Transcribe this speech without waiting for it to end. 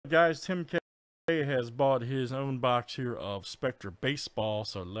guys? Tim K has bought his own box here of Spectra baseball,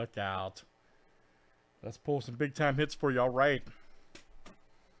 so look out. Let's pull some big time hits for you. All right.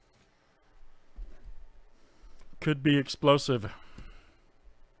 Could be explosive.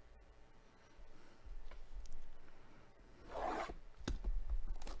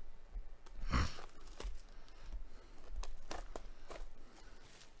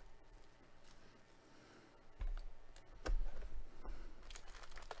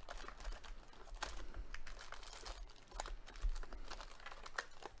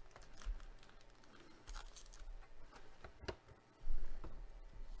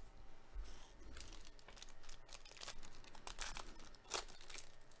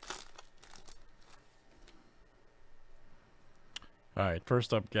 All right,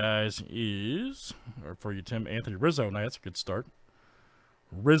 first up, guys, is, or for you, Tim, Anthony Rizzo. Now, that's a good start.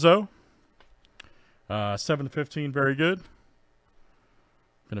 Rizzo, 7-15, very good.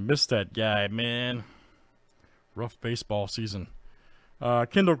 Gonna miss that guy, man. Rough baseball season.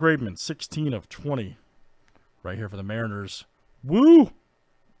 Kendall Graveman, 16 of 20, right here for the Mariners. Woo!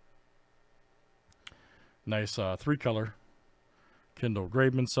 Nice three-color. Kendall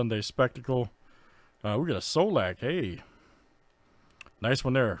Graveman, Sunday Spectacle. We got a Solak, hey. Nice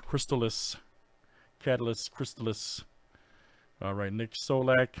one there. Crystallis. Catalyst. Crystallis. All right, Nick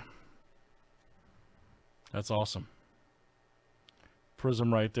Solak. That's awesome.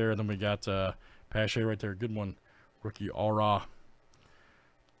 Prism right there. Then we got Pache right there. Good one. Rookie Aura.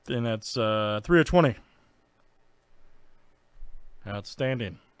 Then that's 3 of 20.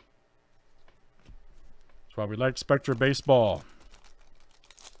 Outstanding. That's why we like Spectra baseball.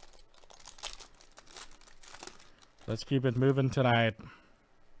 Let's keep it moving tonight.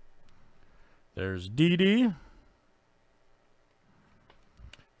 There's DD.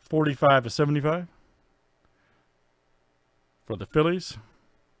 45 of 75. For the Phillies.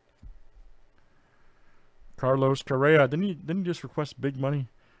 Carlos Correa. Didn't he just request big money?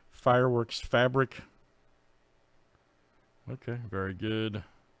 Fireworks Fabric. Okay, very good.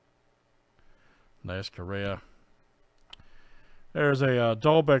 Nice Correa. There's a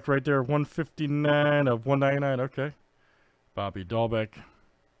Dahlbeck right there, 159 of 199. Okay. Bobby Dahlbeck.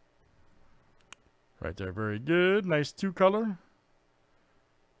 Right there, very good. Nice two-color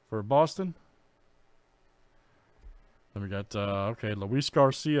for Boston. Then we got, okay, Luis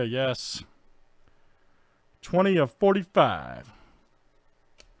Garcia, yes. 20 of 45.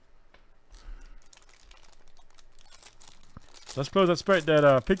 Let's close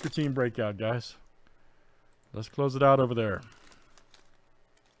that pick your team breakout, guys. Let's close it out over there.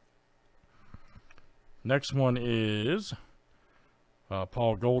 Next one is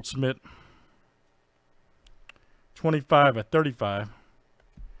Paul Goldschmidt. 25 of 35.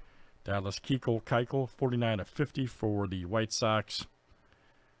 Dallas Keuchel, 49 of 50 for the White Sox.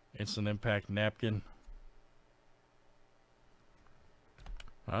 Instant Impact napkin.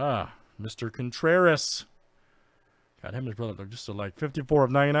 Mr. Contreras. Got him and his brother. They're just like 54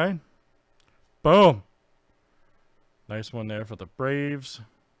 of 99. Boom. Nice one there for the Braves.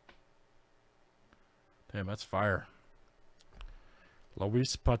 Damn, that's fire.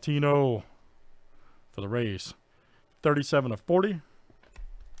 Luis Patino for the Rays. 37 of 40.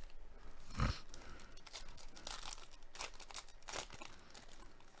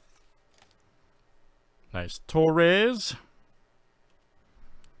 Nice Torres.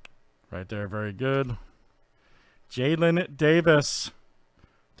 Right there, very good. Jalen Davis.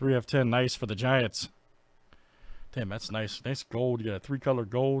 3 of 10. Nice for the Giants. Damn, that's nice. Nice gold. You got a three-color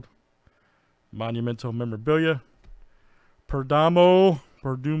gold. Monumental memorabilia. Perdomo,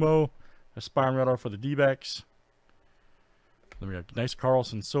 aspiring radar for the D-backs. Then we got nice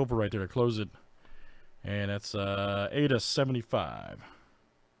Carlson silver right there to close it. And that's 8 of 75.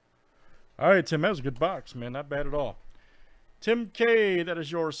 All right, Tim, that was a good box, man. Not bad at all. Tim K, that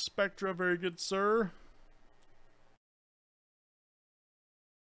is your Spectra. Very good, sir.